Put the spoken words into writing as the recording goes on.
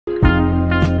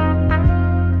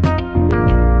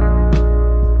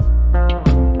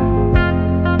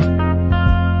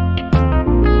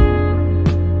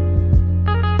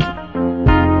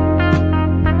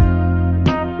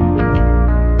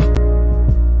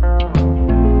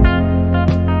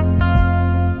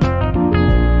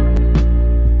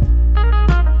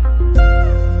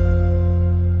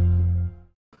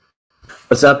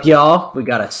What's up, y'all? We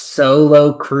got a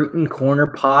solo Cruitin Corner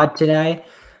pod today.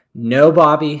 No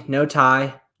Bobby, no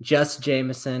Ty, just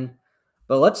Jameson.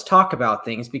 But let's talk about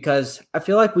things because I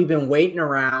feel like we've been waiting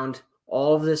around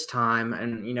all of this time.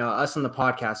 And, us on the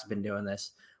podcast have been doing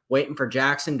this, waiting for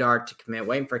Jaxson Dart to commit,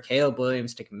 waiting for Caleb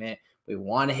Williams to commit. We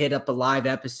want to hit up a live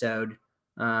episode,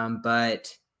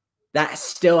 but that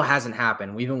still hasn't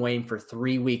happened. We've been waiting for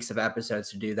 3 weeks of episodes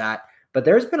to do that. But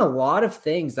there's been a lot of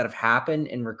things that have happened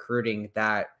in recruiting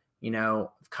that,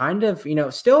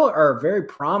 still are very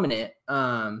prominent,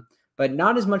 but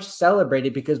not as much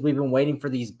celebrated because we've been waiting for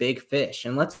these big fish.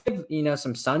 And let's give,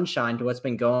 some sunshine to what's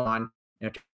been going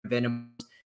on, the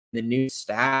new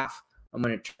staff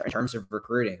in terms of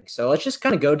recruiting. So let's just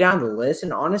kind of go down the list.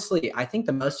 And honestly, I think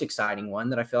the most exciting one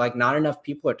that I feel like not enough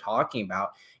people are talking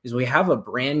about is we have a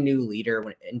brand new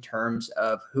leader in terms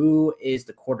of who is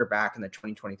the quarterback in the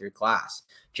 2023 class.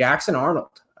 Jaxson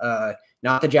Arnold,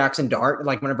 not the Jaxson Dart.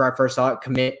 Like whenever I first saw it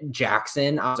commit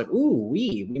Jaxson, I was like, ooh,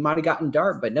 we might have gotten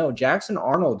Dart, but no, Jaxson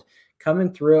Arnold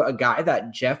coming through, a guy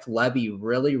that Jeff Levy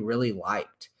really, really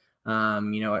liked.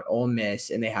 At Ole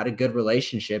Miss, and they had a good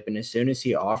relationship. And as soon as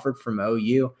he offered from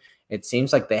OU, it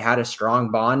seems like they had a strong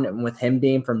bond. And with him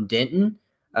being from Denton,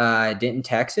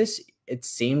 Texas, it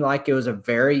seemed like it was a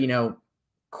very,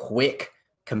 quick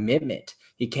commitment.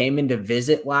 He came in to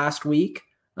visit last week,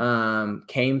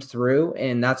 came through,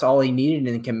 and that's all he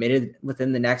needed and committed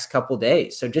within the next couple of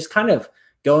days. So just kind of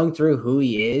going through who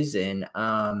he is and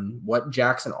what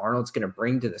Jaxson Arnold's going to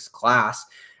bring to this class.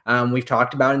 We've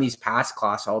talked about in these past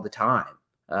class all the time.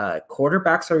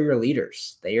 Quarterbacks are your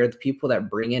leaders. They are the people that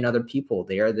bring in other people.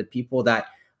 They are the people that,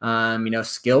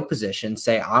 skill positions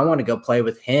say, I want to go play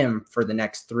with him for the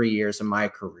next 3 years of my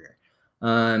career.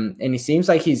 And he seems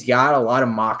like he's got a lot of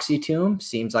moxie to him.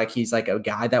 Seems like he's like a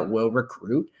guy that will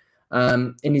recruit.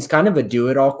 And he's kind of a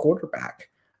do-it-all quarterback.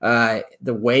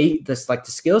 The way the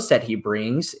skill set he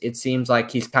brings, it seems like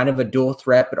he's kind of a dual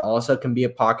threat, but also can be a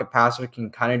pocket passer,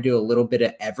 can kind of do a little bit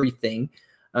of everything.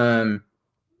 And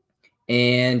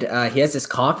he has this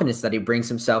confidence that he brings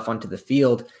himself onto the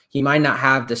field. He might not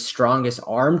have the strongest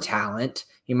arm talent.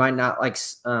 He might not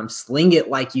sling it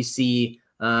like you see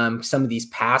some of these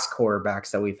past quarterbacks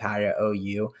that we've had at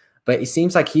OU. But it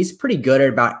seems like he's pretty good at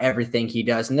about everything he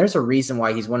does. And there's a reason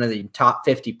why he's one of the top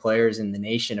 50 players in the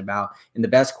nation and the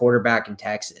best quarterback in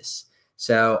Texas.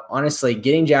 So honestly,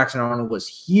 getting Jaxson Arnold was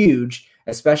huge,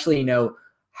 especially,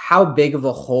 how big of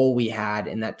a hole we had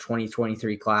in that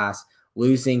 2023 class,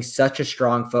 losing such a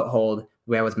strong foothold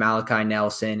we had with Malachi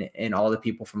Nelson and all the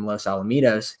people from Los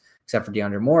Alamitos, except for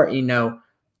DeAndre Moore.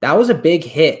 That was a big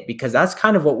hit because that's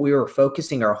kind of what we were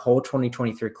focusing our whole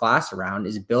 2023 class around,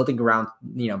 is building around,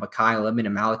 Mekhi Lemon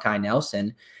and Malachi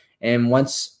Nelson. And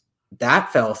once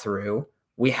that fell through,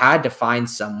 we had to find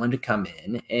someone to come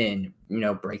in and,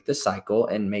 break the cycle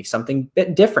and make something a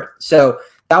bit different. So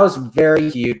that was very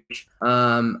huge.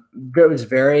 I was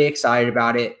very excited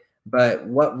about it. But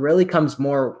what really comes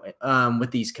more with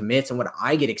these commits and what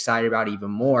I get excited about even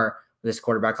more, this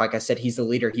quarterback, like I said, he's the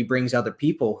leader. He brings other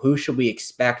people. Who should we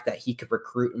expect that he could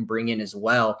recruit and bring in as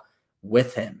well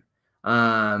with him?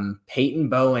 Peyton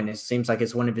Bowen, it seems like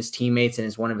it's one of his teammates and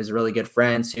is one of his really good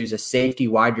friends, who's a safety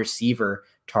wide receiver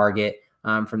target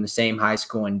from the same high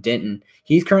school in Denton.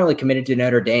 He's currently committed to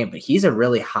Notre Dame, but he's a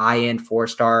really high-end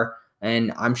 4-star,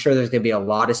 and I'm sure there's going to be a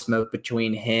lot of smoke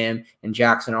between him and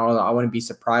Jaxson Arnold. I wouldn't be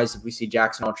surprised if we see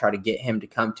Jaxson Arnold try to get him to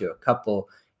come to a couple,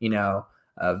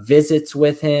 visits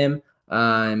with him.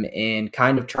 And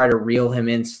kind of try to reel him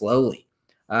in slowly.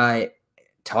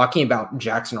 Talking about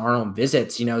Jaxson Arnold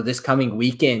visits, this coming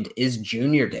weekend is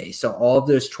Junior Day. So all of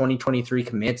those 2023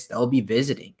 commits, they'll be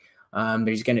visiting.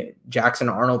 There's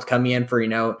Jaxson Arnold coming in for,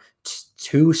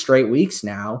 2 straight weeks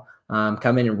now,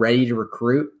 coming in ready to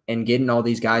recruit and getting all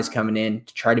these guys coming in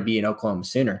to try to be an Oklahoma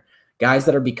Sooner. Guys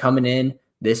that will be coming in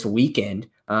this weekend,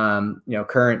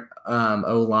 current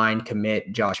O-line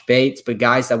commit Josh Bates, but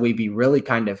guys that we'd be really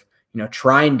kind of,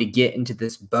 trying to get into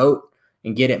this boat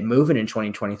and get it moving in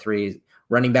 2023.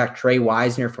 Running back Trey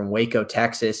Wisner from Waco,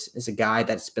 Texas, is a guy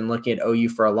that's been looking at OU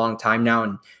for a long time now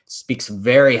and speaks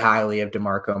very highly of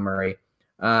DeMarco Murray.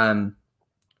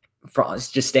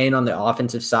 Just staying on the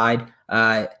offensive side,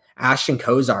 Ashton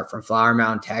Kozart from Flower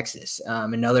Mound, Texas,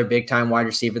 another big-time wide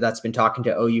receiver that's been talking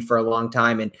to OU for a long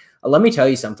time. And let me tell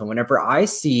you something. Whenever I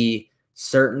see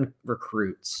certain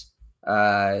recruits,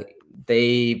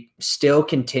 they still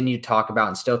continue to talk about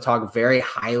and still talk very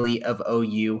highly of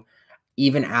OU,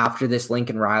 even after this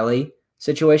Lincoln Riley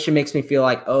situation, makes me feel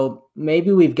like, oh,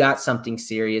 maybe we've got something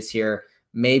serious here.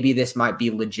 Maybe this might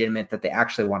be legitimate that they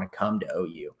actually want to come to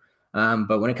OU.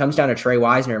 But when it comes down to Trey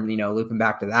Wisner, looping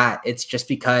back to that, it's just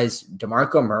because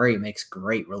DeMarco Murray makes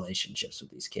great relationships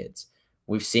with these kids.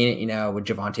 We've seen it, with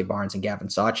Javonte Barnes and Gavin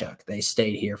Sawchuk. They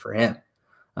stayed here for him.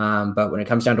 But when it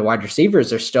comes down to wide receivers,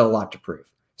 there's still a lot to prove.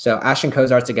 So Ashton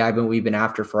Kozart's a guy we've been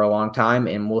after for a long time,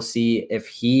 and we'll see if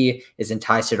he is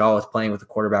enticed at all with playing with a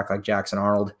quarterback like Jaxson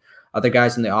Arnold. Other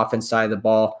guys on the offense side of the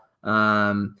ball,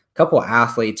 a couple of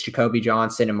athletes, Jacoby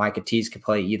Johnson and Micah Tease could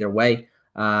play either way.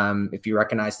 If you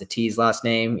recognize the Tease last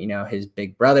name, his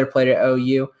big brother played at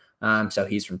OU, so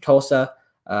he's from Tulsa,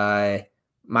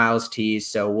 Miles Tease.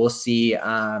 So we'll see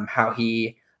how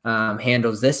he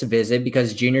handles this visit,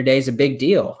 because junior day is a big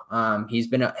deal. He's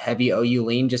been a heavy OU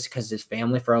lean just because his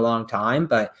family for a long time,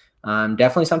 but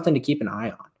definitely something to keep an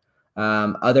eye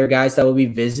on. Other guys that will be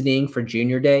visiting for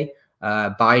junior day,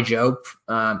 By Joe,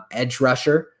 edge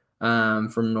rusher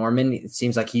from Norman. It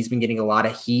seems like he's been getting a lot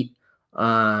of heat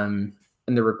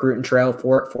in the recruiting trail,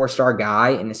 four-star guy,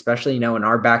 and especially, in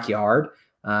our backyard.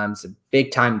 It's a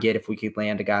big time get if we could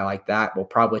land a guy like that. We'll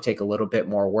probably take a little bit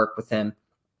more work with him.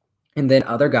 And then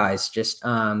other guys just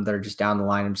that are just down the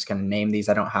line. I'm just going to name these.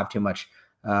 I don't have too much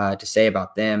to say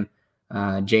about them.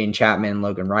 Jaden Chapman,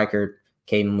 Logan Reichert,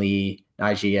 Caden Lee,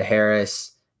 Najee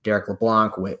Harris, Derek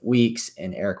LeBlanc, Whit Weeks,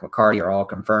 and Eric McCarty are all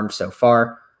confirmed so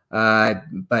far.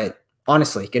 But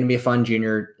honestly, going to be a fun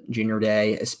junior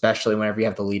day, especially whenever you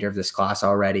have the leader of this class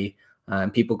already.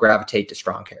 People gravitate to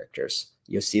strong characters.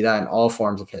 You'll see that in all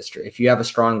forms of history. If you have a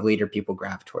strong leader, people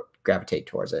gravitate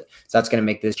towards it. So that's going to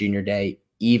make this junior day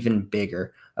even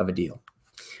bigger of a deal.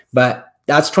 But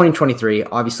that's 2023.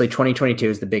 Obviously, 2022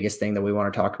 is the biggest thing that we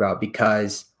want to talk about,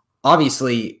 because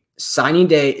obviously signing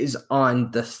day is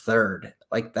on the 3rd.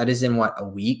 Like, that is in a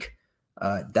week?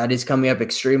 That is coming up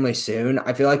extremely soon.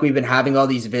 I feel like we've been having all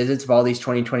these visits of all these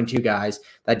 2022 guys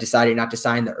that decided not to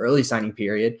sign the early signing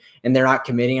period, and they're not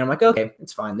committing. I'm like, okay,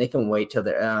 it's fine. They can wait till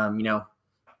the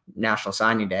National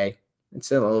Signing Day.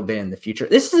 It's a little bit in the future.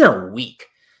 This is in a week.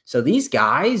 So these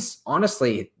guys,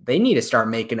 honestly, they need to start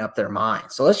making up their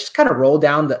minds. So let's just kind of roll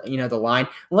down the line.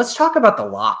 And let's talk about the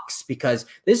locks, because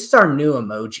this is our new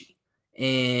emoji.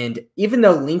 And even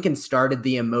though Lincoln started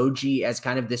the emoji as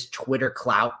kind of this Twitter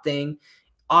clout thing,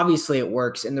 obviously it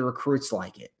works and the recruits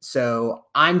like it. So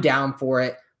I'm down for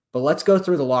it. But let's go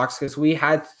through the locks, because we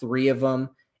had 3 of them.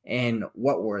 And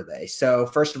what were they? So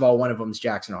first of all, one of them is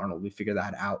Jaxson Arnold. We figured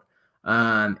that out.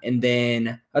 And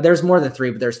then there's more than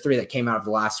 3, but there's 3 that came out of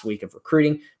the last week of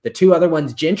recruiting. The 2 other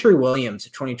ones, Gentry Williams,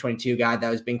 a 2022 guy that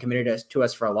has been committed to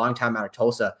us for a long time out of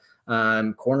Tulsa,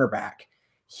 cornerback.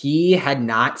 He had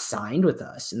not signed with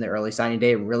us in the early signing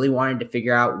day. Really wanted to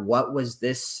figure out what was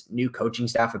this new coaching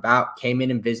staff about. Came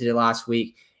in and visited last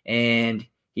week, and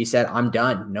he said, I'm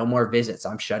done. No more visits.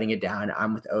 I'm shutting it down.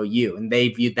 I'm with OU. And they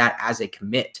viewed that as a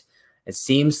commit. It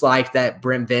seems like that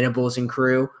Brent Venables and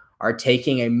crew are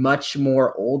taking a much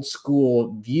more old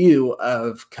school view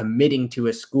of committing to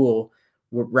a school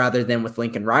rather than with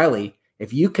Lincoln Riley.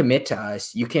 If you commit to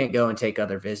us, you can't go and take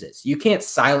other visits. You can't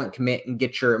silent commit and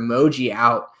get your emoji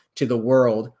out to the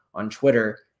world on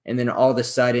Twitter and then all of a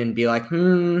sudden be like,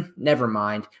 never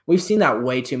mind. We've seen that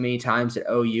way too many times at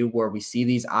OU, where we see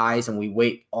these eyes and we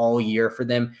wait all year for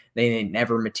them. They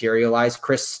never materialize.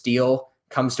 Chris Steele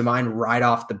comes to mind right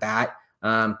off the bat.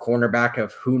 Cornerback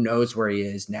of who knows where he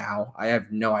is now. I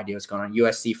have no idea what's going on.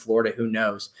 USC, Florida, who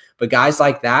knows? But guys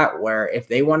like that, where if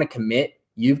they want to commit,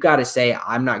 you've got to say,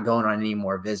 I'm not going on any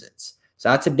more visits. So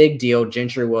that's a big deal.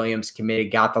 Gentry Williams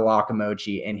committed, got the lock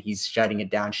emoji, and he's shutting it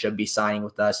down. Should be signing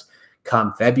with us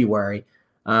come February.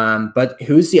 But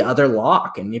who's the other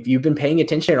lock? And if you've been paying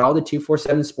attention at all the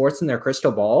 247 Sports and their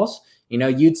crystal balls,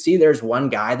 you'd see there's one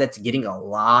guy that's getting a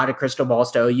lot of crystal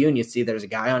balls to OU, and you'd see there's a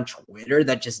guy on Twitter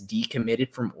that just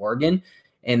decommitted from Oregon,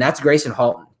 and that's Grayson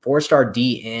Halton, 4-star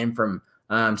DN from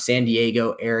San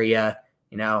Diego area.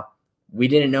 We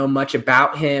didn't know much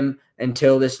about him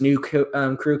until this new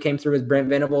crew came through with Brent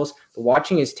Venables. But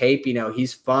watching his tape,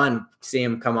 he's fun to see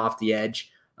him come off the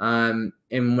edge. And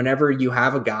whenever you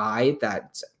have a guy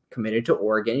that's committed to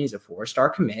Oregon, he's a 4-star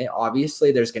commit.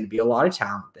 Obviously, there's going to be a lot of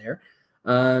talent there.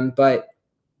 But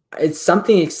it's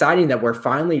something exciting that we're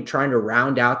finally trying to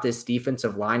round out this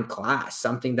defensive line class,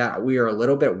 something that we are a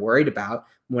little bit worried about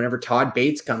whenever Todd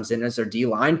Bates comes in as our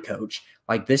D-line coach.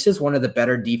 Like, this is one of the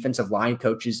better defensive line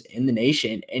coaches in the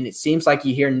nation, and it seems like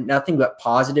you hear nothing but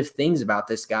positive things about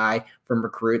this guy from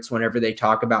recruits whenever they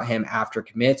talk about him after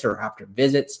commits or after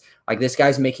visits. Like, this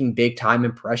guy's making big-time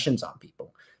impressions on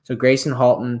people. So Grayson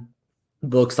Halton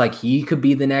looks like he could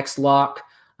be the next lock,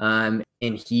 and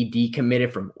he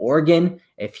decommitted from Oregon.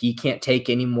 If he can't take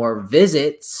any more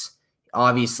visits,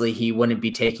 obviously he wouldn't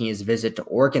be taking his visit to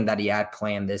Oregon that he had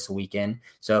planned this weekend.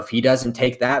 So if he doesn't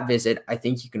take that visit, I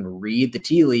think you can read the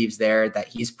tea leaves there that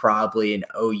he's probably an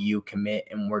OU commit,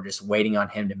 and we're just waiting on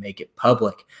him to make it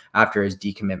public after his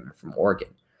decommitment from Oregon.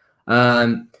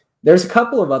 There's a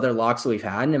couple of other locks that we've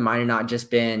had, and it might have not just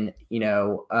been,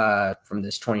 from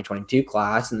this 2022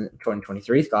 class and the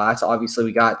 2023 class. Obviously,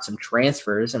 we got some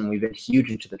transfers, and we've been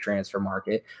huge into the transfer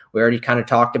market. We already kind of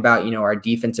talked about, our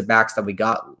defensive backs that we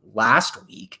got last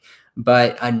week,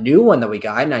 but a new one that we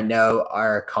got, and I know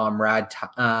our comrade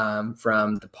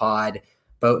from the pod,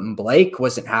 Boaton Blake,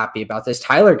 wasn't happy about this.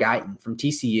 Tyler Guyton from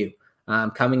TCU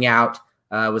coming out,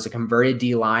 was a converted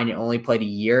D-line and only played a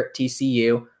year at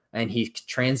TCU. And he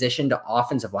transitioned to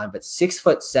offensive line, but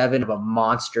 6'7" of a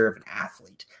monster of an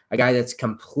athlete, a guy that's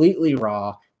completely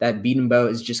raw, that Beatenbow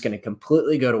is just going to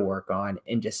completely go to work on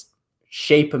and just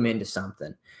shape him into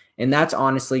something. And that's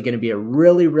honestly going to be a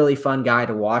really, really fun guy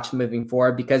to watch moving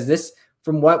forward, because this,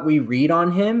 from what we read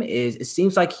on him, it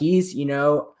seems like he's,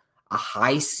 a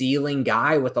high ceiling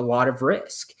guy with a lot of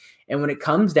risk. And when it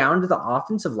comes down to the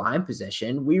offensive line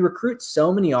position, we recruit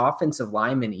so many offensive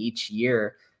linemen each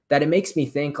year that it makes me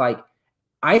think,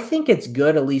 I think it's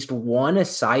good at least one a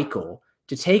cycle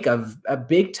to take a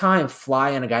big time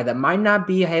fly on a guy that might not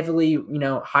be heavily,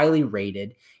 highly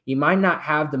rated. He might not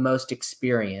have the most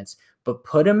experience, but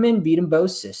put him in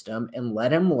Beatenbow's system and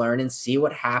let him learn and see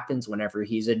what happens whenever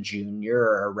he's a junior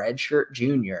or a redshirt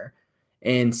junior,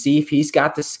 and see if he's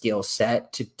got the skill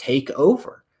set to take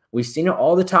over. We've seen it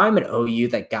all the time at OU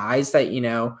that guys that,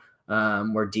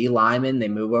 we're D linemen, they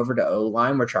move over to O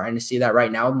line. We're trying to see that right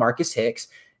now with Marcus Hicks.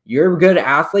 You're a good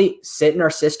athlete, sit in our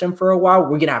system for a while.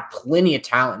 We're going to have plenty of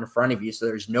talent in front of you, so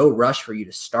there's no rush for you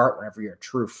to start whenever you're a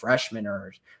true freshman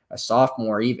or a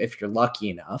sophomore, even if you're lucky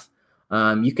enough.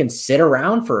 You can sit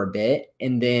around for a bit,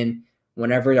 and then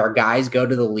whenever our guys go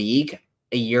to the league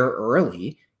a year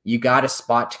early, you got a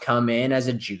spot to come in as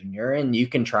a junior, and you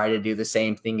can try to do the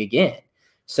same thing again.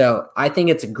 So I think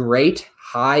it's a great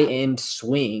high-end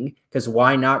swing, because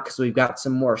why not? Because we've got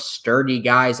some more sturdy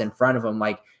guys in front of them,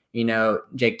 like,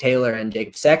 Jake Taylor and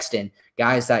Jacob Sexton,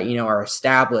 guys that, are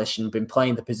established and been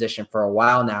playing the position for a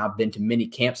while now, been to many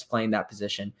camps playing that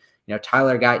position.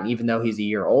 Tyler Guyton, even though he's a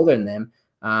year older than them,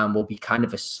 will be kind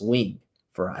of a swing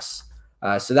for us.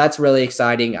 So that's really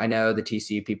exciting. I know the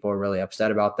TCU people are really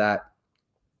upset about that,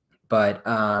 but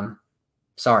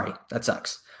sorry, that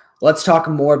sucks. Let's talk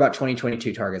more about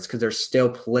 2022 targets, because there's still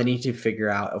plenty to figure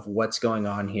out of what's going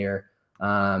on here.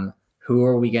 Who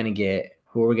are we going to get?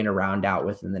 Who are we going to round out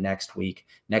with in the next week?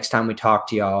 Next time we talk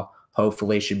to y'all,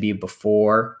 hopefully it should be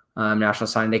before National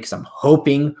Signing Day, because I'm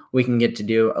hoping we can get to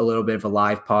do a little bit of a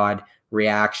live pod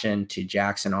reaction to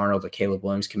Jaxson Arnold or Caleb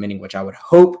Williams committing, which I would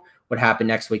hope would happen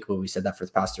next week, but we said that for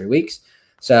the past 3 weeks.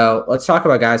 So let's talk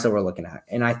about guys that we're looking at.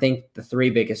 And I think the three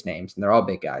biggest names, and they're all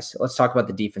big guys. So let's talk about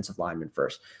the defensive linemen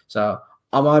first. So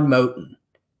Ahmad Moten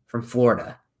from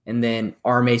Florida, and then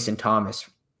R. Mason Thomas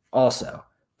also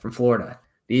from Florida.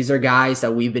 These are guys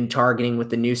that we've been targeting with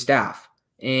the new staff.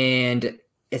 And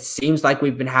it seems like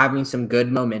we've been having some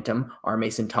good momentum. R.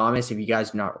 Mason Thomas, if you guys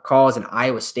do not recall, is an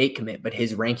Iowa State commit, but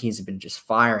his rankings have been just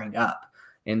firing up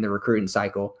in the recruiting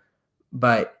cycle.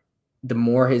 But the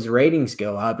more his ratings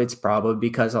go up, it's probably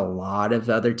because a lot of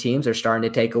other teams are starting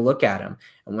to take a look at him.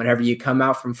 And whenever you come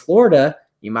out from Florida,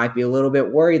 you might be a little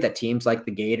bit worried that teams like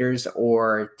the Gators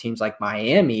or teams like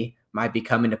Miami might be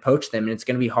coming to poach them. And it's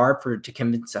going to be hard to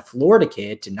convince a Florida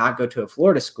kid to not go to a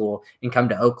Florida school and come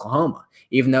to Oklahoma.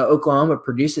 Even though Oklahoma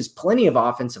produces plenty of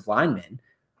offensive linemen,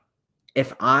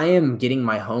 if I am getting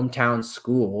my hometown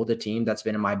school, the team that's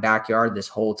been in my backyard this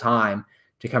whole time,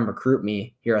 to come recruit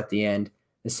me here at the end,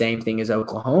 the same thing as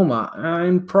Oklahoma,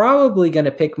 I'm probably going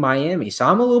to pick Miami. So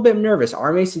I'm a little bit nervous.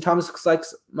 R. Mason Thomas looks like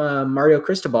Mario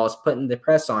Cristobal is putting the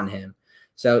press on him.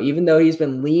 So even though he's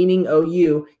been leaning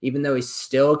OU, even though he's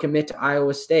still committed to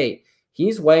Iowa State,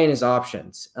 he's weighing his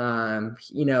options.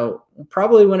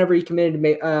 Probably whenever he committed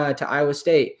to Iowa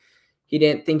State, he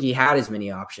didn't think he had as many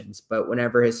options. But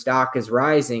whenever his stock is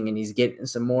rising and he's getting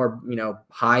some more,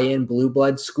 high-end blue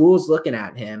blood schools looking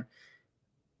at him,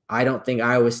 I don't think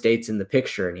Iowa State's in the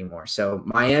picture anymore. So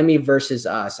Miami versus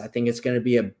us, I think it's going to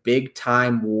be a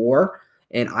big-time war.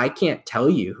 And I can't tell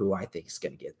you who I think is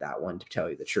going to get that one, to tell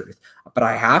you the truth. But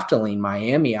I have to lean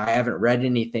Miami. I haven't read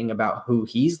anything about who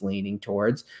he's leaning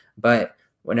towards. But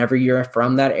whenever you're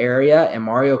from that area and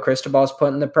Mario Cristobal's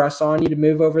putting the press on you to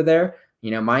move over there,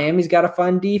 Miami's got a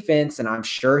fun defense. And I'm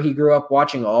sure he grew up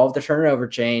watching all of the turnover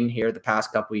chain here the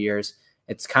past couple of years.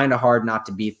 It's kind of hard not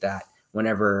to beat that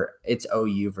whenever it's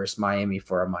OU versus Miami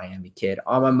for a Miami kid.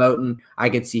 Ahmad Moten, I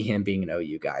could see him being an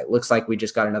OU guy. Looks like we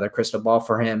just got another crystal ball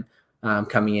for him.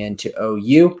 coming into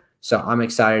OU. So I'm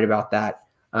excited about that.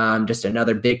 Just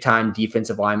another big-time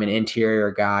defensive lineman,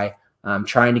 interior guy,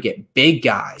 trying to get big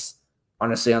guys,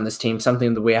 honestly, on this team,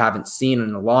 something that we haven't seen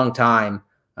in a long time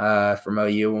from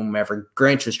OU whenever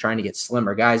Grinch was trying to get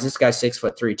slimmer. Guys, this guy's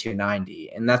 6'3",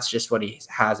 290, and that's just what he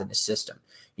has in his system.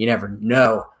 You never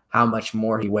know how much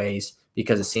more he weighs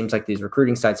because it seems like these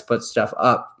recruiting sites put stuff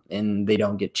up and they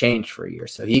don't get changed for a year.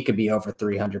 So he could be over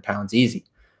 300 pounds easy.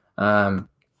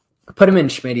 Put him in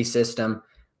Schmidt's system.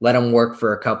 Let him work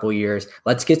for a couple years.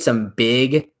 Let's get some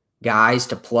big guys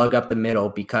to plug up the middle,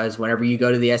 because whenever you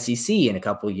go to the SEC in a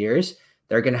couple years,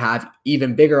 they're going to have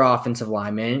even bigger offensive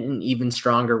linemen and even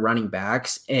stronger running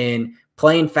backs, and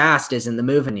playing fast isn't the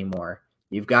move anymore.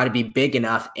 You've got to be big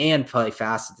enough and play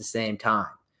fast at the same time.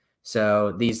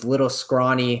 So these little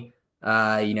scrawny,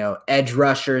 edge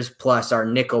rushers plus our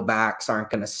nickel backs aren't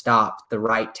going to stop the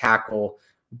right tackle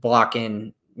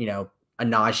blocking, a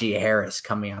Najee Harris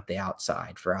coming out the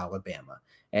outside for Alabama.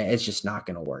 It's just not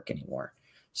going to work anymore.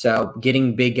 So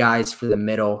getting big guys for the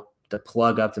middle to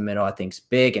plug up the middle, I think is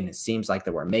big. And it seems like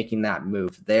that we're making that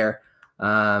move there.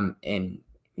 Brent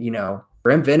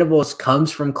Venables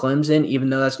comes from Clemson, even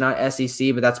though that's not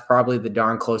SEC, but that's probably the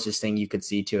darn closest thing you could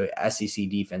see to an SEC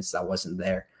defense that wasn't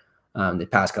there the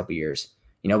past couple of years.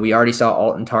 We already saw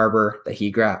Alton Tarber that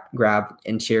he grabbed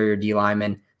interior D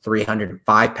lineman,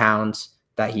 305 pounds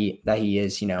that he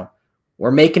is.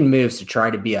 We're making moves to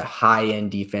try to be a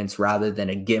high-end defense rather than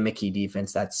a gimmicky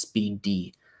defense that's speed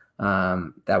D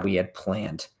that we had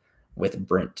planned with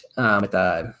Brent,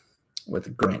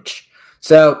 with Grinch.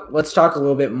 So let's talk a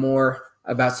little bit more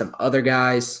about some other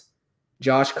guys.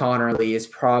 Josh Connerly is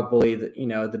probably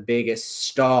the biggest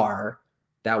star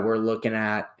that we're looking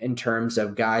at in terms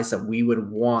of guys that we would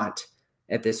want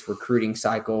at this recruiting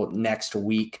cycle next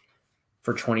week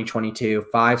for 2022.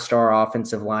 5-star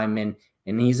offensive lineman,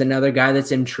 and he's another guy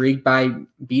that's intrigued by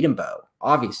Beatenbow.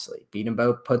 Obviously,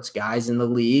 Beatenbow puts guys in the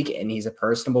league, and he's a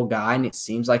personable guy, and it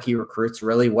seems like he recruits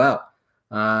really well.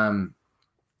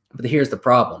 But here's the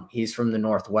problem. He's from the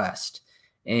Northwest,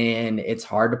 and it's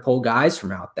hard to pull guys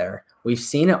from out there. We've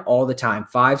seen it all the time.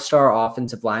 5-star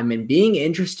offensive linemen being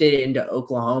interested into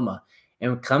Oklahoma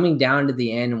and coming down to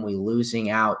the end and we losing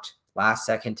out last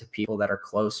second to people that are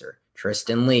closer.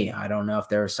 Tristan Lee. I don't know if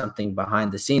there was something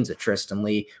behind the scenes at Tristan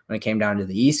Lee when it came down to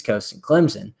the East Coast and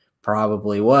Clemson.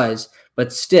 Probably was.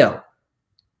 But still,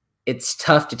 it's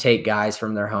tough to take guys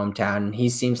from their hometown. And he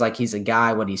seems like he's a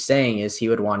guy, what he's saying is he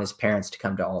would want his parents to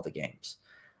come to all the games.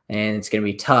 And it's going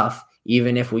to be tough,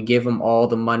 even if we give him all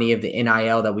the money of the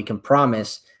NIL that we can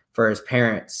promise, for his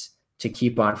parents to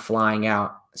keep on flying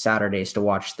out Saturdays to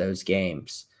watch those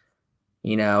games.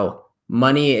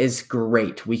 Money is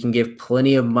great. We can give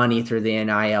plenty of money through the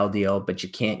NIL deal, but you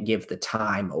can't give the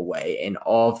time away and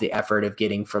all of the effort of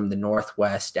getting from the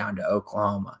Northwest down to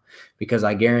Oklahoma, because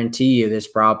I guarantee you this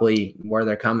is probably where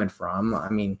they're coming from. I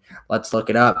mean, let's look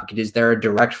it up. Is there a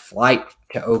direct flight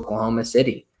to Oklahoma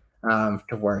City to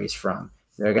where he's from?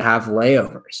 They're going to have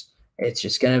layovers.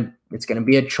 It's going to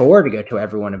be a chore to go to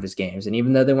every one of his games. And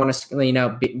even though they want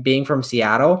to, being from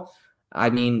Seattle, I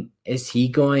mean, is he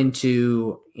going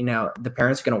to, the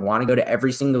parents are going to want to go to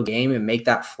every single game and make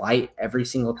that flight every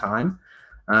single time?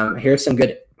 Here's some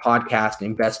good podcast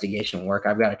investigation work.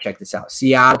 I've got to check this out.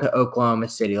 Seattle to Oklahoma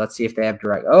City. Let's see if they have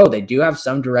direct. Oh, they do have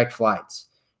some direct flights.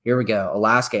 Here we go.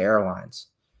 Alaska Airlines.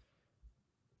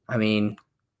 I mean,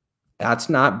 that's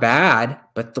not bad,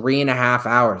 but 3.5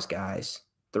 hours, guys.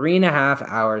 3.5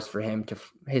 hours for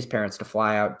his parents to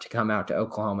fly out, to come out to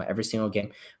Oklahoma every single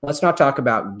game. Let's not talk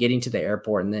about getting to the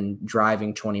airport and then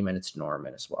driving 20 minutes to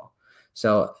Norman as well.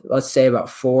 So let's say about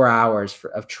 4 hours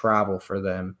of travel for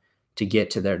them to get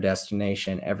to their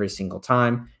destination every single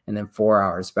time, and then 4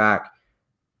 hours back.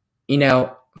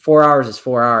 4 hours is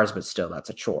 4 hours, but still, that's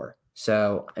a chore.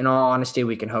 So in all honesty,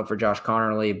 we can hope for Josh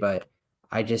Connerly, but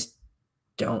I just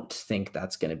don't think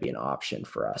that's going to be an option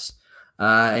for us.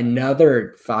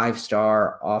 Another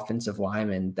 5-star offensive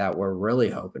lineman that we're really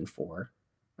hoping for,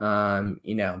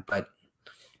 but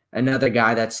another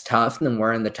guy that's tough and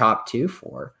we're in the top 2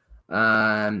 for,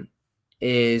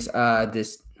 is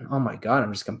this. Oh my God,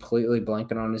 I'm just completely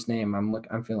blanking on his name.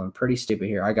 I'm feeling pretty stupid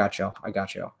here. I got y'all.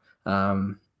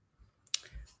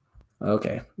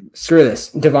 Okay, screw this.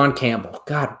 Devon Campbell.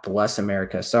 God bless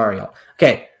America. Sorry, y'all.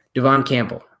 Okay, Devon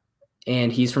Campbell,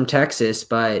 and he's from Texas,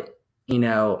 but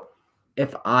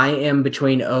if I am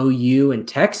between OU and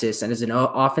Texas and as an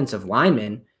offensive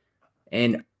lineman,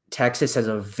 and Texas has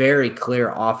a very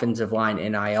clear offensive line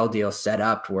NIL deal set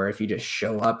up to where if you just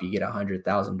show up, you get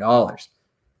 $100,000.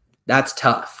 That's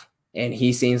tough. And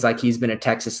he seems like he's been a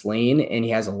Texas lean, and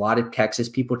he has a lot of Texas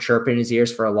people chirping in his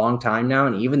ears for a long time now.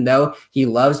 And even though he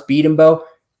loves beat 'em Bo,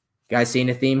 guys seeing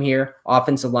a theme here,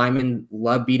 offensive linemen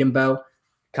love beat 'em Bo.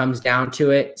 Comes down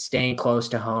to it, staying close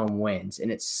to home wins.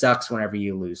 And it sucks whenever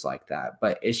you lose like that,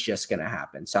 but it's just going to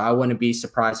happen. So I wouldn't be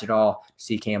surprised at all to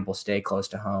see Campbell stay close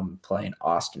to home and play in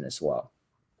Austin as well.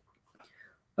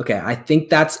 Okay, I think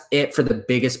that's it for the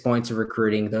biggest points of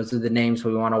recruiting. Those are the names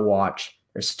we want to watch.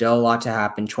 There's still a lot to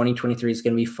happen. 2023 is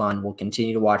going to be fun. We'll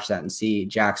continue to watch that and see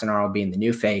Jaxson Arnold being the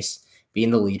new face,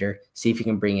 being the leader, see if he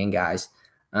can bring in guys.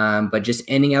 But just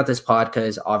ending out this pod,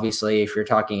 because obviously if you're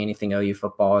talking anything OU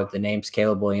football, the names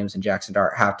Caleb Williams and Jaxson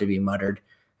Dart have to be muttered.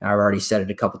 I've already said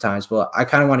it a couple times, but I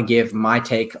kind of want to give my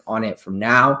take on it from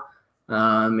now.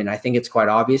 And I think it's quite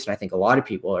obvious, and I think a lot of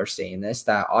people are saying this,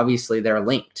 that obviously they're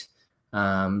linked.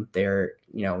 They're,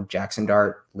 Jaxson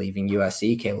Dart leaving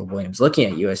USC, Caleb Williams looking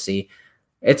at USC.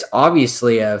 It's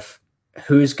obviously of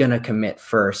who's going to commit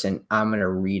first, and I'm going to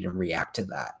read and react to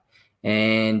that.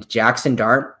 And Jaxson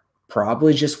Dart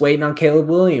probably just waiting on Caleb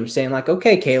Williams, saying like,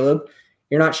 okay, Caleb,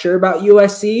 you're not sure about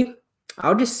USC?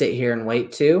 I'll just sit here and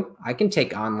wait too. I can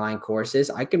take online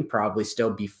courses. I can probably still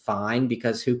be fine,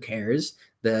 because who cares?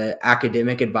 The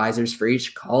academic advisors for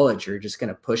each college are just going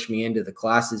to push me into the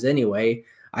classes anyway.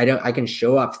 I can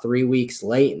show up 3 weeks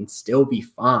late and still be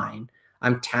fine.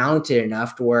 I'm talented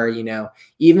enough to where,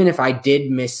 even if I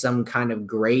did miss some kind of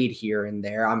grade here and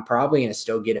there, I'm probably going to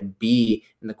still get a B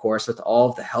in the course with all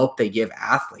of the help they give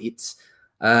athletes.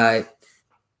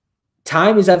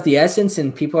 Time is of the essence,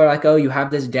 and people are like, oh, you have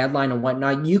this deadline and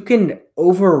whatnot. You can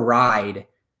override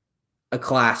a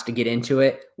class to get into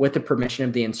it with the permission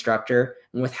of the instructor.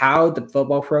 And with how the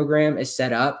football program is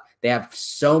set up, they have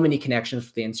so many connections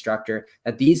with the instructor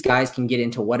that these guys can get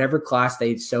into whatever class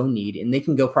they so need, and they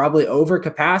can go probably over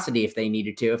capacity if they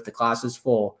needed to, if the class is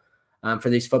full,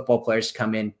 for these football players to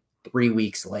come in 3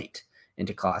 weeks late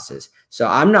into classes. So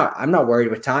I'm not worried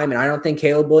with time, and I don't think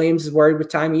Caleb Williams is worried with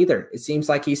time either. It seems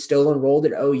like he's still enrolled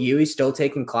at OU. He's still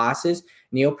taking classes,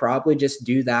 and he'll probably just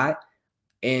do that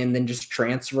and then just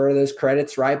transfer those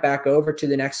credits right back over to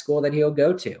the next school that he'll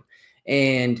go to.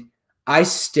 And I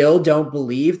still don't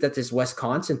believe that this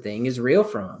Wisconsin thing is real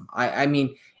from him. I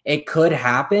mean, it could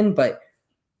happen, but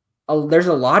there's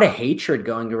a lot of hatred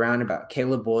going around about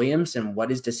Caleb Williams and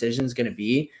what his decision is going to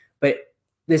be. But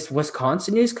this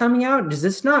Wisconsin news coming out, does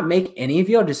this not make any of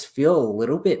y'all just feel a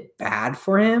little bit bad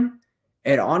for him?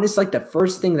 It honestly, like the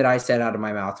first thing that I said out of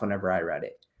my mouth whenever I read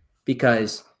it,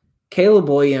 because Caleb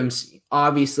Williams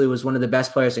obviously was one of the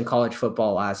best players in college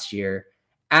football last year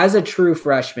as a true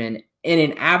freshman, in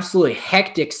an absolutely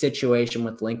hectic situation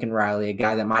with Lincoln Riley, a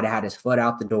guy that might have had his foot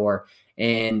out the door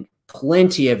and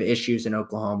plenty of issues in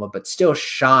Oklahoma, but still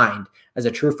shined as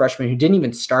a true freshman who didn't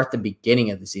even start the beginning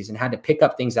of the season, had to pick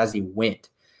up things as he went.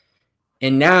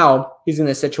 And now he's in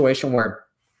a situation where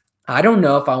I don't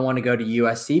know if I want to go to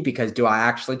USC, because do I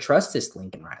actually trust this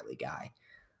Lincoln Riley guy?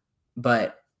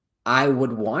 But I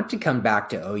would want to come back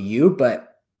to OU,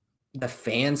 but the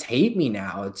fans hate me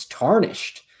now. It's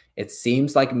tarnished. It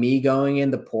seems like me going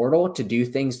in the portal to do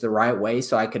things the right way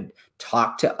so I could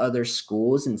talk to other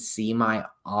schools and see my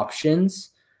options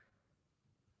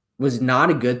was not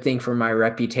a good thing for my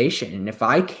reputation. And if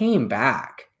I came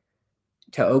back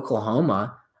to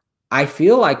Oklahoma, I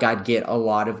feel like I'd get a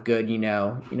lot of good,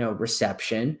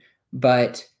 reception,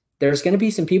 but there's going to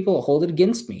be some people that hold it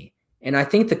against me. And I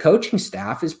think the coaching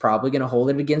staff is probably going to hold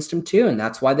it against him too. And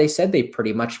that's why they said they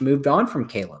pretty much moved on from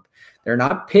Caleb. They're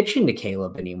not pitching to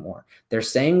Caleb anymore. They're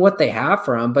saying what they have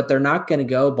for him, but they're not going to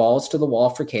go balls to the wall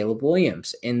for Caleb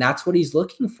Williams. And that's what he's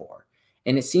looking for.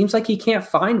 And it seems like he can't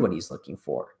find what he's looking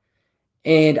for.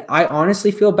 And I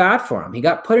honestly feel bad for him. He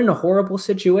got put in a horrible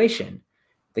situation.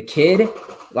 The kid,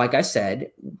 like I said,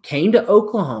 came to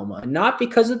Oklahoma, not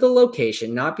because of the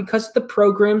location, not because of the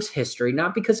program's history,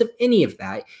 not because of any of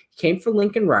that. He came for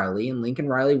Lincoln Riley, and Lincoln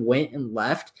Riley went and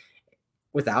left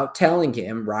without telling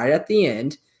him right at the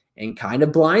end, and kind of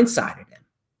blindsided him.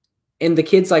 And the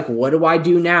kid's like, what do I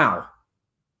do now?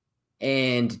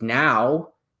 And now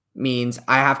means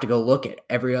I have to go look at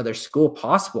every other school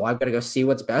possible. I've got to go see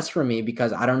what's best for me,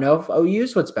 because I don't know if OU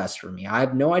is what's best for me. I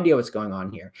have no idea what's going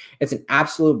on here. It's an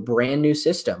absolute brand new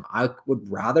system. I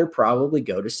would rather probably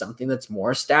go to something that's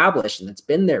more established and that's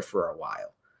been there for a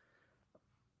while.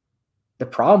 The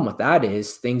problem with that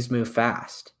is things move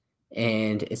fast.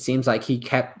 And it seems like he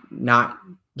kept not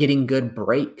getting good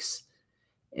breaks,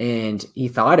 and he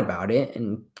thought about it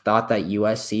and thought that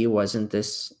USC wasn't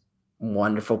this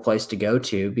wonderful place to go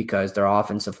to because their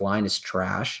offensive line is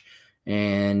trash.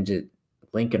 And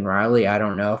Lincoln Riley, I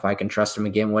don't know if I can trust him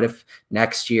again. What if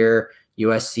next year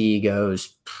USC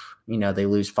goes they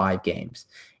lose 5 games.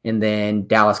 And then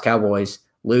Dallas Cowboys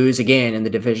lose again in the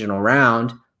divisional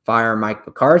round, fire Mike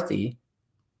McCarthy.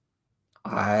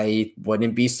 I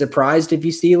wouldn't be surprised if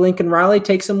you see Lincoln Riley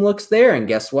take some looks there. And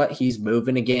guess what? He's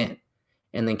moving again.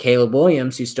 And then Caleb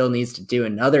Williams, who still needs to do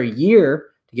another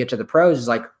year to get to the pros, is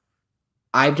like,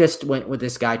 I just went with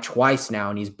this guy twice now,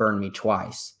 and he's burned me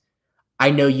twice.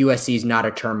 I know USC is not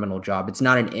a terminal job. It's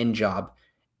not an end job.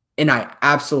 And I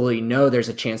absolutely know there's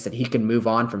a chance that he can move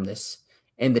on from this.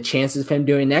 And the chances of him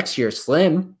doing next year is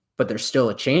slim, but there's still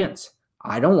a chance.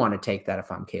 I don't want to take that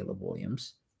if I'm Caleb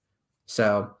Williams.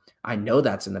 So I know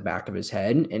that's in the back of his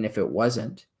head. And if it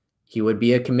wasn't, he would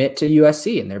be a commit to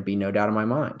USC, and there'd be no doubt in my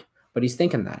mind. But he's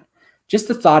thinking that. Just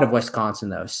the thought of Wisconsin,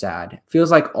 though, is sad. Feels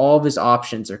like all of his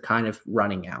options are kind of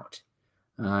running out.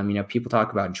 People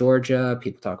talk about Georgia.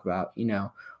 People talk about,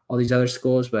 all these other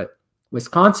schools. But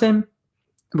Wisconsin,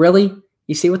 really,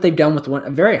 you see what they've done with a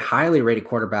very highly rated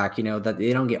quarterback, that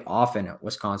they don't get often at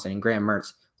Wisconsin. And Graham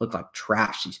Mertz looked like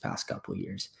trash these past couple of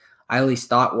years. I at least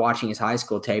thought watching his high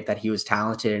school tape that he was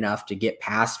talented enough to get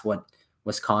past what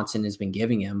Wisconsin has been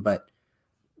giving him. But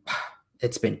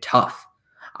it's been tough.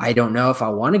 I don't know if I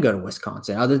want to go to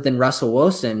Wisconsin. Other than Russell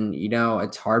Wilson,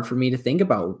 it's hard for me to think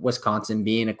about Wisconsin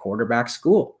being a quarterback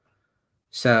school.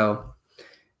 So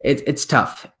it's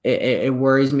tough. It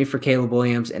worries me for Caleb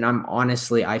Williams, and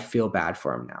I feel bad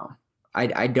for him now.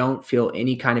 I don't feel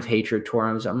any kind of hatred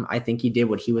towards him. I think he did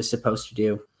what he was supposed to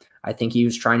do. I think he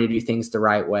was trying to do things the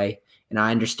right way. And I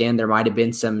understand there might have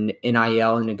been some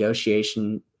NIL and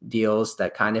negotiation deals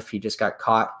that kind of he just got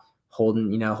caught holding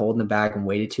the bag and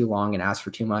waited too long and asked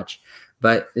for too much.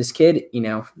 But this kid,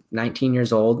 19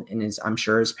 years old, and I'm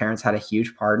sure his parents had a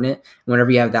huge part in it.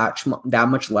 Whenever you have that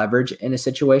much leverage in a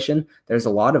situation, there's a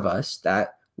lot of us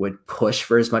that would push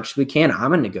for as much as we can.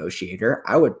 I'm a negotiator.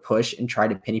 I would push and try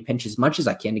to penny pinch as much as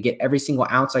I can to get every single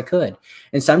ounce I could.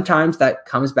 And sometimes that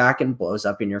comes back and blows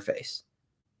up in your face.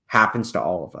 Happens to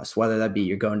all of us, whether that be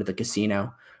you're going to the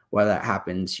casino, whether that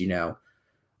happens,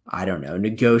 I don't know,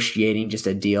 negotiating just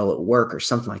a deal at work or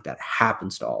something like that.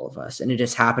 Happens to all of us. And it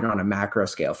just happened on a macro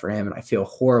scale for him. And I feel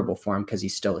horrible for him because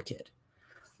he's still a kid.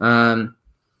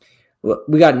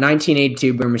 We got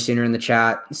 1982 Boomer Sooner in the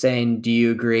chat saying, do you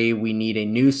agree we need a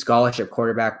new scholarship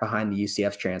quarterback behind the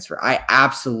UCF transfer? I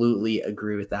absolutely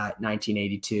agree with that,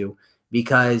 1982,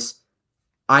 because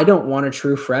I don't want a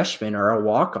true freshman or a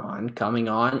walk-on coming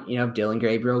on, if Dylan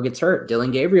Gabriel gets hurt.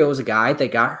 Dylan Gabriel was a guy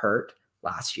that got hurt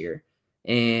last year.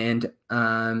 And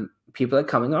people that are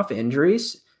coming off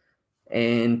injuries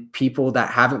and people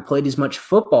that haven't played as much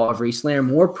football recently are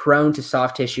more prone to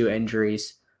soft tissue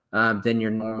injuries than your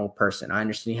normal person. I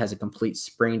understand he has a complete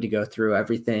spring to go through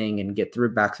everything and get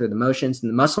back through the motions and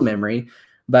the muscle memory.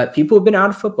 But people who've been out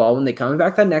of football, when they come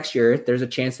back that next year, there's a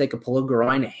chance they could pull a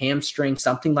groin, a hamstring,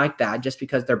 something like that, just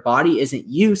because their body isn't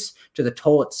used to the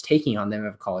toll it's taking on them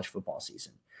of a college football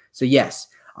season. So yes,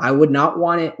 I would not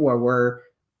want it where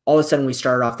all of a sudden we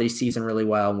started off the season really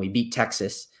well and we beat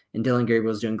Texas and Dylan Gabriel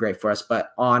was doing great for us.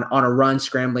 But on a run,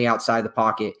 scrambling outside the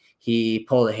pocket, he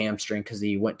pulled a hamstring because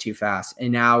he went too fast.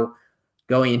 And now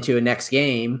going into a next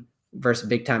game versus a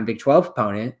big-time Big 12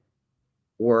 opponent,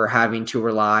 we're having to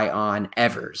rely on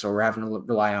Evers or we're having to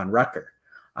rely on Rucker.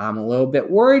 I'm a little bit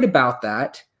worried about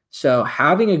that. So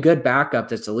having a good backup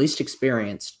that's at least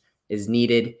experienced is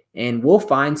needed. And we'll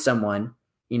find someone.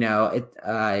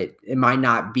 It might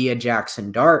not be a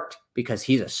Jaxson Dart because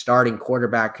he's a starting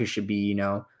quarterback who should be,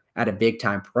 at a big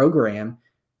time program.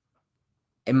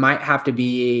 It might have to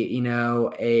be,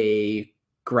 a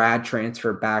grad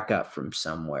transfer backup from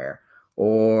somewhere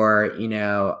or,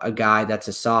 a guy that's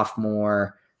a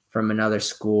sophomore from another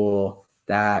school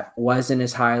that wasn't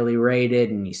as highly rated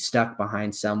and he's stuck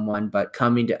behind someone, but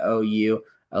coming to OU,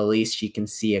 at least you can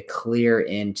see a clear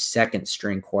end second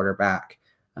string quarterback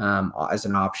as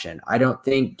an option. I don't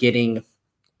think getting,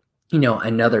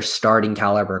 another starting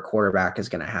caliber quarterback is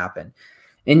going to happen.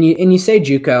 And you say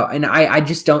JUCO, and I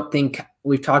just don't think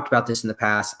we've talked about this in the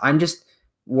past. I'm just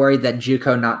worried that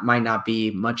JUCO might not be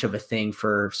much of a thing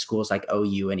for schools like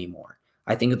OU anymore.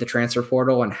 I think with the transfer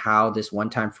portal and how this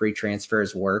one-time free transfer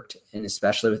has worked, and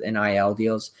especially with NIL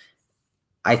deals,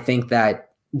 I think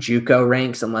that JUCO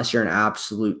ranks, unless you're an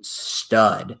absolute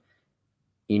stud,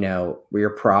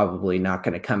 we're probably not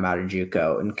going to come out of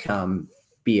JUCO and come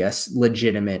be a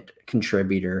legitimate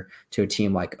contributor to a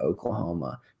team like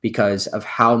Oklahoma because of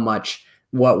how much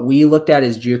what we looked at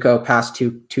as JUCO past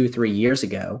 3 years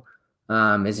ago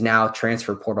is now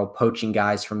transfer portal poaching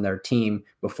guys from their team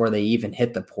before they even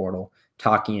hit the portal,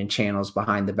 talking in channels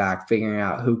behind the back, figuring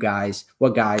out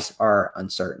what guys are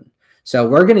uncertain. So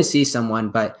we're going to see someone,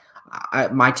 but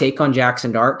my take on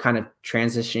Jaxson Dart, kind of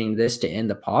transitioning this to end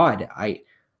the pod,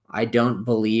 I don't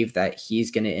believe that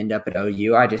he's going to end up at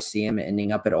OU. I just see him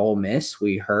ending up at Ole Miss.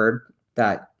 We heard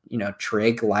that,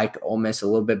 Trigg liked Ole Miss a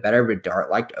little bit better, but Dart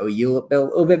liked OU a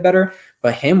little bit better.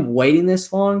 But him waiting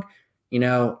this long,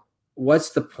 what's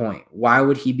the point? Why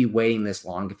would he be waiting this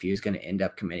long if he was going to end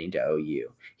up committing to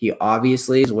OU? He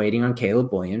obviously is waiting on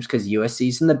Caleb Williams because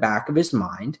USC's in the back of his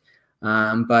mind.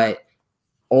 But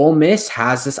Ole Miss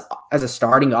has this as a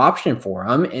starting option for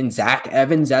him and Zach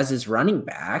Evans as his running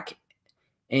back.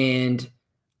 And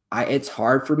it's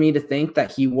hard for me to think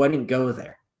that he wouldn't go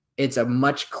there. It's a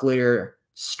much clearer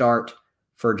start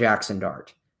for Jaxson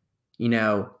Dart.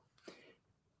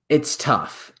 It's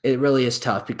tough. It really is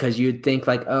tough because you'd think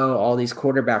like, oh, all these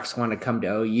quarterbacks want to come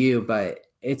to OU, but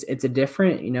it's a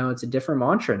different, it's a different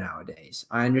mantra nowadays.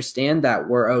 I understand that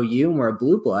we're OU and we're a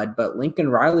blue blood, but Lincoln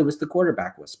Riley was the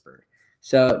quarterback whisperer.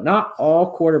 So not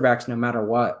all quarterbacks, no matter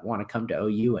what, want to come to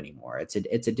OU anymore. It's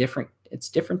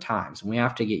different times, and we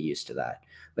have to get used to that.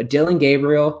 But Dillon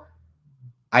Gabriel,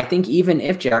 I think even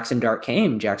if Jaxson Dart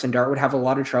came, Jaxson Dart would have a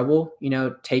lot of trouble,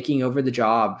 taking over the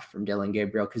job from Dillon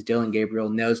Gabriel because Dillon Gabriel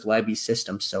knows Levy's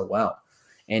system so well,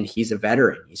 and he's a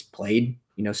veteran. He's played,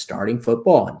 starting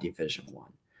football in Division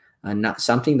I, not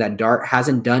something that Dart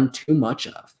hasn't done too much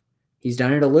of. He's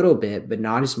done it a little bit, but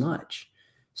not as much.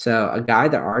 So a guy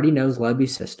that already knows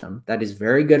Levy's system, that is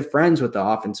very good friends with the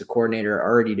offensive coordinator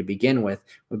already to begin with,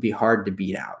 would be hard to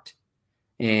beat out.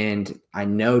 And I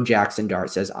know Jaxson Dart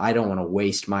says, I don't want to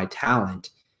waste my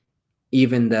talent,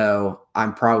 even though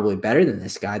I'm probably better than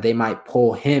this guy. They might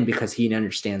pull him because he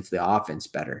understands the offense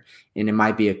better, and it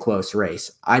might be a close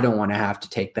race. I don't want to have to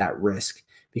take that risk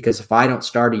because if I don't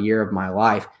start a year of my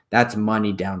life, that's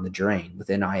money down the drain with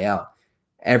NIL.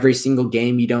 Every single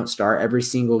game you don't start, every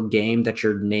single game that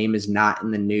your name is not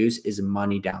in the news is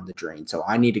money down the drain. So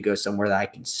I need to go somewhere that I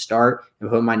can start and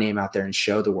put my name out there and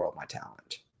show the world my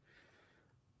talent.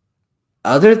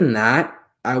 Other than that,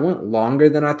 I went longer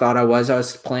than I thought I was. I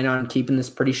was planning on keeping this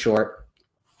pretty short.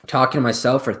 Talking to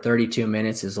myself for 32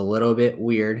 minutes is a little bit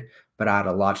weird, but I had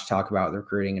a lot to talk about with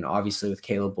recruiting and obviously with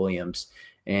Caleb Williams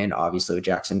and obviously with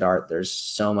Jaxson Dart. There's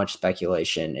so much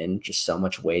speculation and just so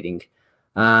much waiting.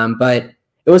 But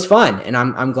it was fun, and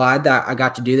I'm glad that I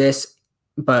got to do this,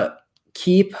 but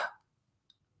keep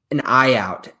an eye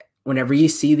out whenever you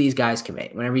see these guys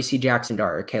commit, whenever you see Jaxson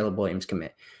Dart or Caleb Williams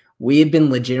commit. We have been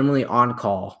legitimately on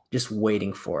call, just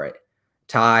waiting for it.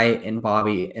 Ty and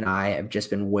Bobby and I have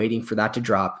just been waiting for that to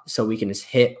drop so we can just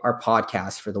hit our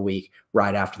podcast for the week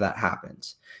right after that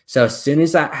happens. So as soon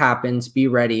as that happens, be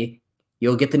ready.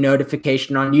 You'll get the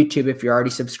notification on YouTube if you're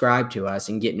already subscribed to us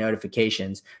and get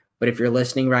notifications. But if you're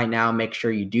listening right now, make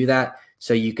sure you do that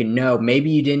so you can know.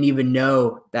 Maybe you didn't even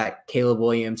know that Caleb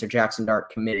Williams or Jaxson Dart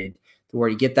committed. Where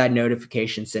you get that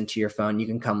notification sent to your phone, you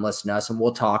can come listen to us and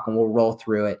we'll talk and we'll roll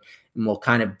through it and we'll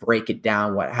kind of break it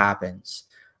down what happens.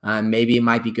 Maybe it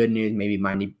might be good news, maybe it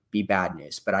might be bad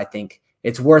news, but I think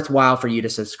it's worthwhile for you to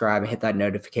subscribe and hit that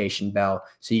notification bell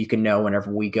so you can know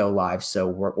whenever we go live. So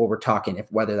we're talking,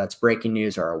 whether that's breaking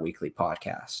news or our weekly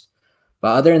podcast.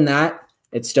 But other than that,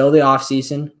 it's still the off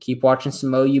season. Keep watching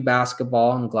some OU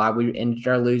basketball. I'm glad we ended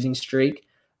our losing streak.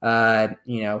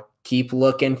 Keep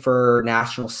looking for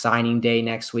National Signing Day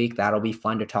next week. That'll be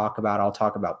fun to talk about. I'll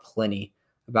talk about plenty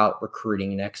about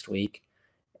recruiting next week.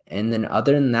 And then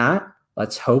other than that,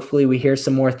 hopefully we hear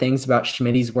some more things about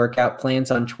Schmitty's workout plans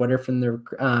on Twitter from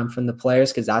the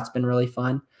players, because that's been really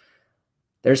fun.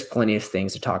 There's plenty of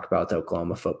things to talk about with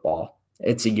Oklahoma football.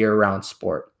 It's a year-round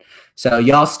sport. So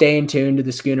y'all stay in tune to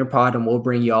the Schooner Pod, and we'll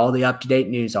bring you all the up-to-date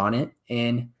news on it.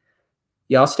 And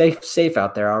y'all stay safe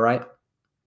out there, all right?